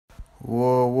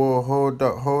Whoa, hold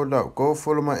up. Go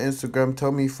follow my Instagram.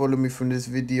 Tell me you follow me from this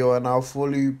video and I'll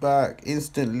follow you back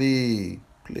instantly.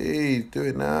 Please, do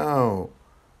it now.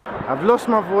 I've lost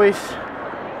my voice.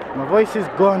 My voice is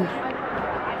gone.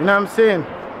 You know what I'm saying?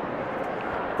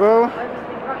 Bro,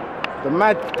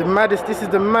 this is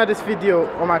the maddest video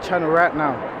on my channel right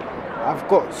now. I've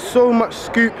got so much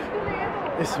scoop.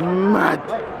 It's mad.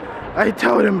 I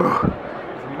tell them, bro.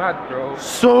 It's mad, bro.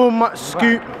 So much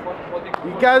scoop.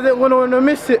 You guys don't want to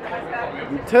miss it.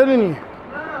 I'm telling you.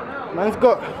 Man's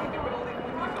got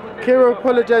Kira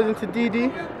apologizing to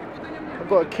Deedee. I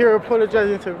got Kira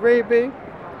apologizing to Ray Bay.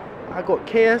 I got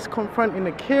KS confronting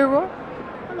Okera.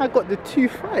 And I got the 2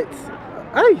 fights.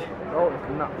 Hey! Oh, it's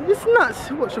nuts. It's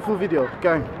nuts. Watch the full video.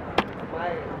 Going.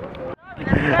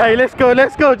 Hey, let's go,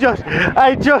 Josh.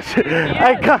 Hey, Josh.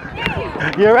 Hey, come.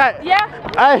 You're right. Yeah.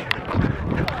 Hey.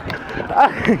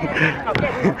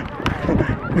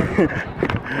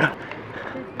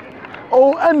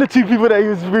 Oh, and the 2 people that he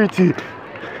was rude to.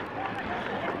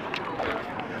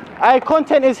 Hey,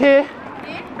 content is here.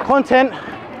 Content.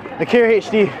 Okera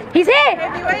HD. He's here.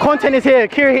 Content is here.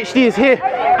 Okera HD is here.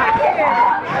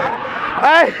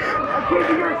 Hey.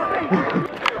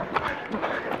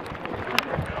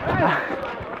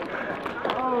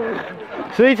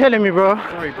 So what you telling me, bro?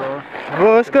 Sorry, bro.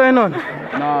 Bro, what's going on?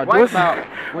 Nah,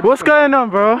 what's going on,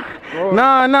 bro?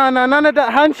 Nah, none of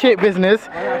that handshake business.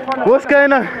 What's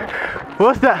going on?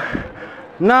 What's that?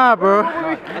 Nah, bro.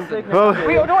 Bro,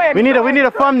 we need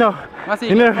a thumbnail. I see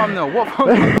you thumbnail. What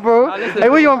thumbnail? Bro, hey,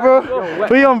 what you on, bro?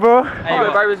 What you on, bro? Hey, you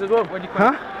got barriers as well?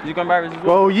 Huh? You got barriers as well?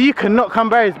 Bro, you cannot come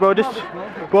barriers, bro. Just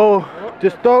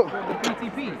don't.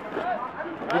 PTP.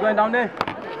 You going down there?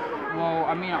 Well,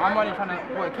 I mean, I'm only trying to.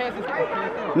 What, KS is here?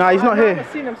 Nah, he's not here.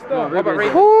 I've seen him still. What about Ray?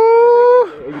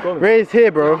 Woo! Ray's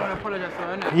here, bro. I'm gonna apologize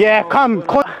for it, innit? Yeah, come.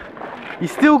 You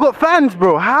still got fans,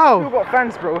 bro. How? Still got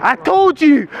fans, bro. I told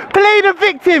you. Play the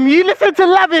victim. You listen to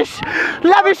Lavish.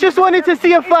 Lavish just wanted to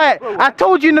see a fight. I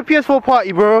told you in the PS4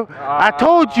 party, bro. I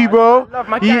told you, bro. I love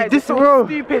my guys. This, so bro.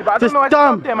 Stupid, but I Just don't know why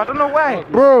dumb. them. I don't know why.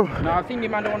 Bro. Nah, I think you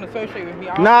man don't want to associate with me.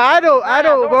 Nah, I don't,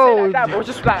 bro. Like that, bro.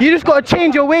 Just like, You just gotta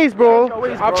change your ways, bro.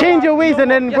 Change your ways,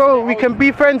 and then, bro, we can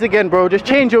be friends again, bro. Just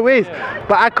change your ways.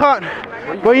 But I can't.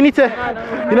 Bro, you need to,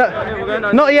 you know,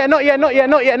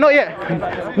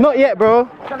 not yet, bro.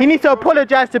 He needs to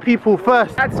apologize to people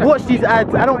first. Watch these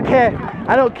ads. I don't care.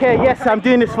 Yes, I'm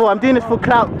doing this for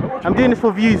clout. I'm doing this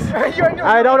for views.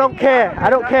 I don't care. I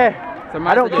don't care.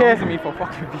 Me for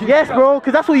fucking views. Yes, bro,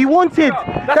 because that's what you wanted.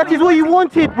 That is what you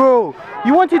wanted, bro.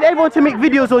 You wanted everyone to make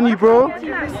videos on you, bro.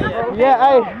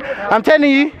 Yeah, I'm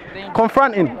telling you,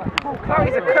 confronting. Clout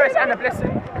is a curse and a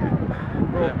blessing.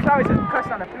 Clout is a curse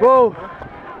and a blessing. Bro,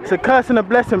 it's a curse and a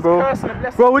blessing, bro.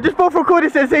 Bro, we're just both recording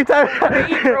at the same time.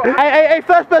 Hey,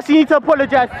 first person you need to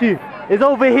apologize to is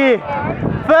over here.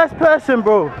 First person,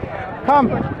 bro.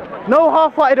 Come. No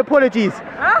half-hearted apologies.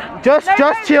 Huh? Just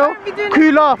chill.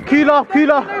 Cool off.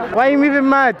 Why are you moving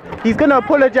mad? He's gonna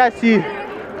apologize to you.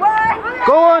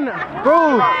 Go on,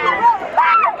 bro.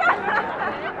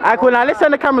 Alright, cool. Now let's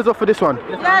turn the cameras off for this one.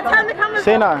 Yeah, turn the cameras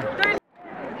Say off. nothing.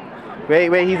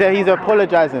 Wait, he's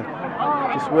apologizing.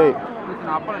 Just wait. Listen,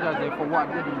 I apologize for what I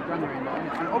did in January.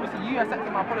 And obviously you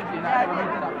accepted my apology and I did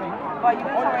that thing. But you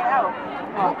didn't sort it out.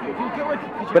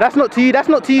 But that's not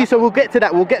to you, so we'll get to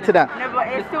that. No, but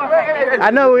it's still affected. I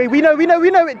know, we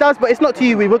know it does, but it's not to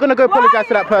you. We're gonna go apologize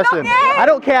to that person. I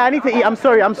don't care, I need to eat. I'm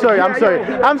sorry. Yeah.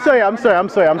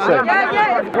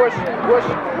 Whoosh.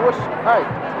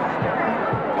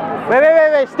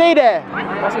 Wait, stay there.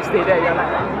 I should stay there,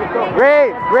 yeah.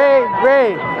 Ray.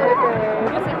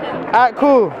 Alright,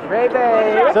 cool. Ray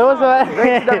babe. So what's that?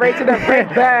 Ray to the babe.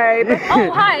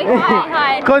 Oh,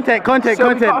 hi. Content. So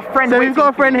we've got a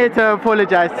friend here to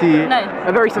apologize to you. No.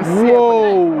 A very sincere.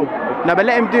 Whoa. No, but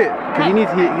let him do it, because he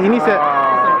needs to.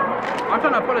 I'm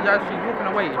trying to apologize. She's walking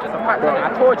away. It's just a fact. I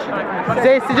told you.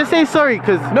 Just say sorry,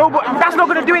 because. No, but that's not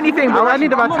gonna do anything, bro. I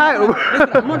need my title.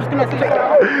 I'm not just gonna say.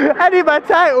 I need my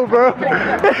title, bro. No, it's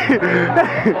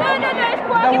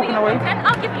cool. I'll give you your content.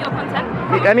 I'll give you your content.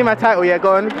 I need my title, yeah,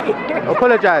 go on.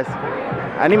 Apologise.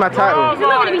 I need my title. It's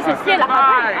not going to be sincere like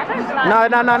I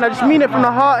don't No, just mean it from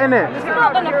the heart, innit? It's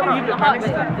not going to come from the heart,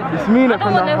 baby. Just mean it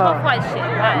from the I don't heart. want no half-fight shit,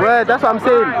 right? Word, that's what I'm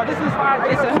saying.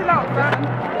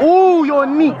 Ooh, you're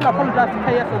neat. I apologize to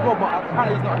KS as well, but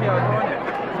apparently he's not here as well, innit?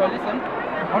 So listen,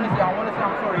 honestly, I want to say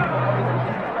I'm sorry for obviously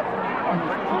disrespecting me on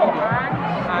social media.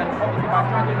 And obviously by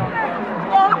standing on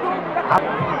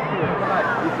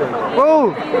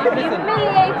Bro. You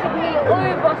humiliated me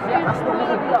over social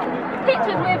media.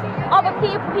 Pictures with other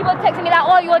people texting me like,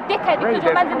 oh, you're a dickhead because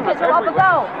your man's in the picture with other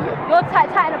girl. You're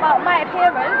chatting about my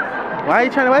appearance. Why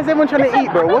is everyone trying to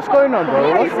eat, bro? What's going on,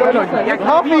 bro? What's going on?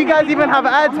 Half of you guys even have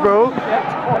ads, bro.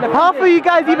 Half of you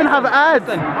guys even have ads.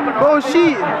 Bro,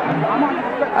 she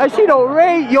don't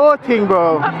rate your thing,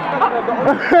 bro.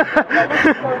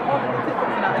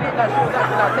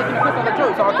 Taking the piss on the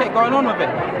joke, so I kept going on with it.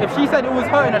 If she said it was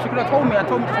hurting her, she could have told me and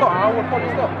told me to stop, and I would probably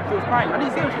stop. She was crying. I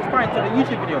didn't see her, she was crying to the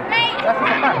YouTube video. That's just a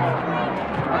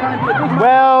fact.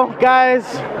 Well, guys,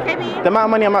 the amount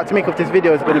of money I'm about to make off this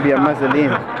video is going to be a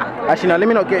mausoleum. Actually, no, let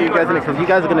me not get you guys in it because you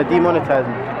guys are going to demonetize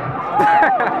me.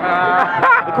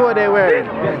 Look what they're wearing.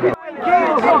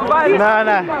 Nah.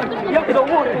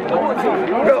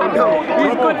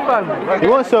 He's good, fam. He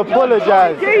wants to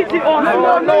apologise. No.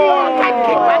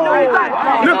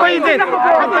 Look what you did. Look what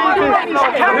you did.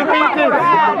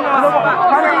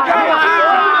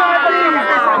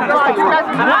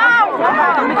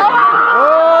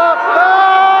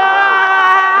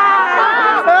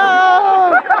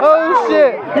 Oh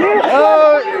shit.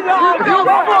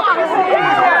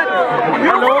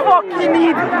 You fucking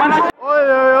need.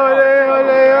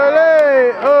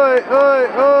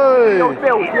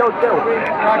 Yo, Bill.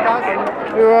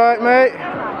 You alright, mate?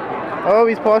 Oh,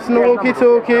 he's passing the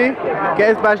walkie-talkie. Get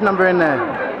his badge number in there.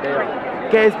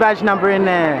 Get his badge number in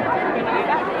there.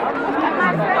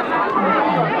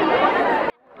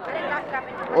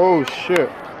 Oh shit.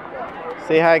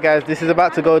 Say hi, guys. This is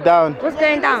about to go down. What's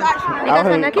going down?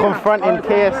 I'm confronting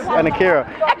KS and Okera.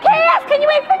 KS, can you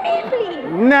wait for me, please?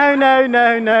 No.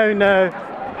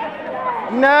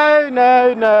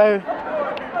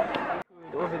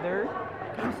 Over there.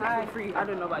 I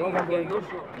don't know about you.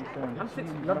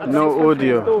 No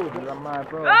audio.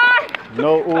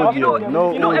 No audio.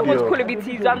 No Everyone's audio. calling me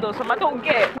T-Zando, so I don't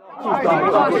get it. Alright,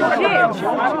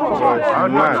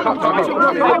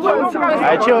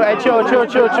 chill.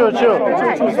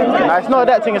 Nah, it's not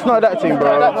that thing, bro.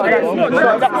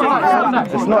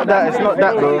 It's not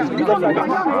that, bro.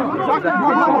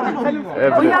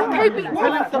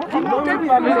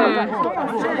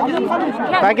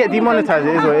 If I get demonetized,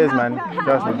 it is what it is, man.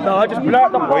 Trust me. No, I just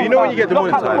blocked them. Well, you know when you get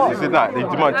demonetized, is it that they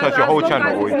demonetize your whole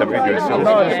channel or the video itself?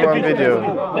 No, it's one video.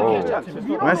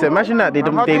 Oh. Man, so imagine that they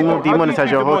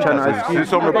demonetize your whole channel.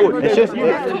 It's on record. It's just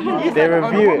they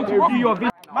review it.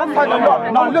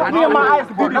 No, look me in my eyes.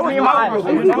 Look me in my eyes. Look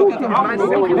me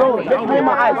in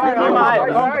my eyes.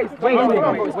 Wait.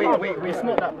 It's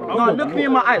not that. No, look me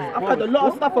in my eyes. I've heard a lot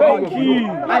of stuff about you.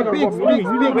 I'm big.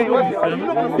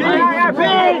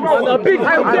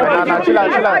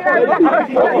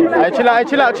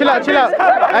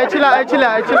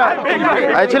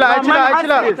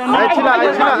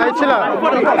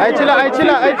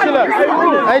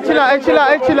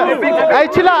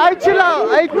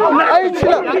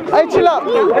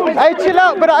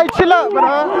 Chill out,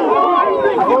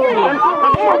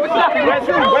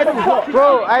 brother. Bro,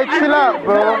 chill out,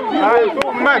 bro.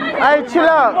 Man, chill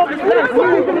out.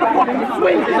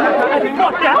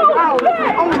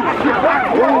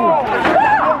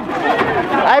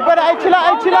 Brother, chill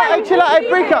out. I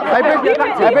break up.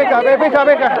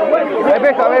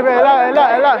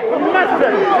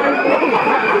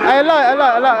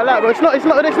 But it's not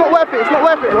worth it. It's not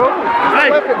worth it,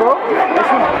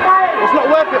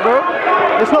 bro.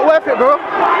 It's not worth it, bro.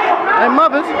 And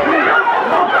mothers.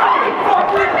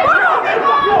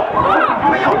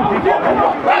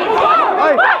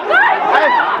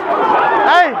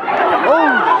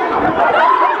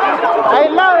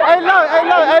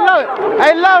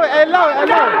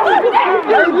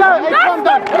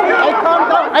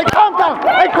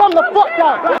 Calm the fuck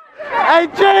down. Hey,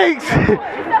 Jinx!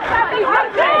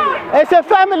 It's a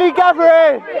family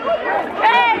gathering.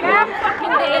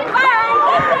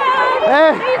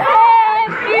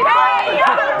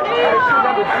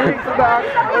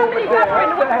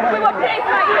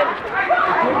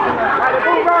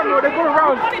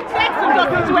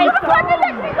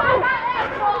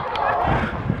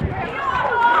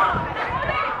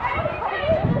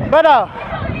 Brother.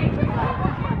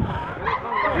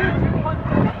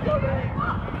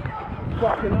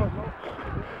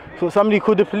 So somebody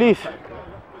called the police.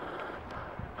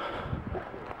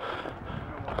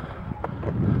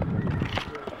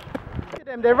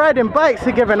 They're riding bikes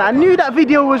together and I knew that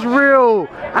video was real.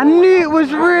 I knew it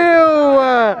was real.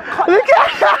 Look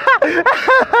at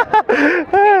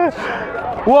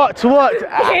What? Do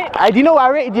you know what I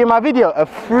rated you in my video? A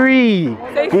 3.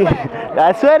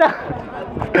 I swear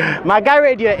that. My guy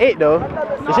rated you an 8 though.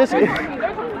 It's just...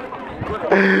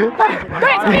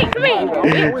 Don't speak to me!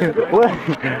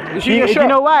 You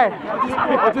know why?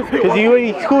 Because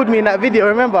you called me in that video,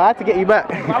 remember? I had to get you back.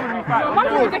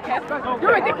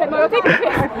 You're a dickhead, no, you're taking a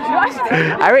piss.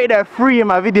 I rated a 3 in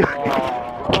my video.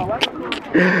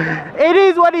 It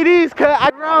is what it is,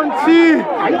 Kurt. Round two.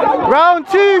 Round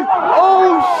two.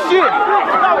 Oh shit.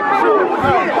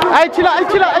 Hey, chill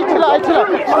out, chill out, chill out, chill out.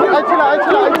 Chill out,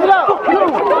 chill out, chill out.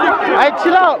 Hey,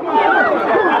 chill out.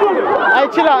 Hey,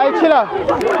 chill out, chill out.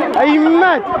 Are you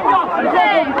mad?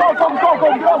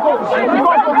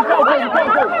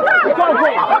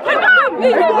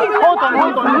 Hold on.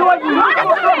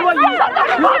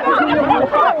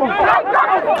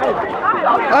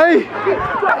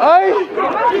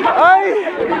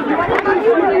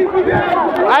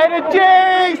 Hey, the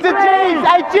jigs, the jigs, I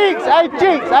jigs.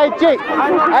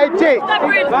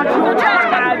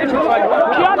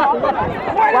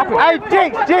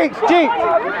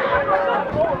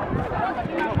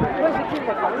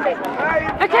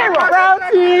 Okay,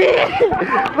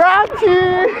 round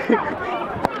two.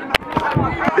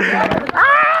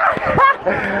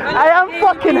 I am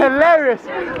fucking hilarious.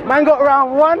 Man got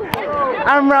round one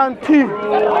and round two.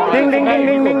 Ding, ding, ding,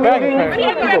 ding, ding,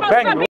 ding, ding.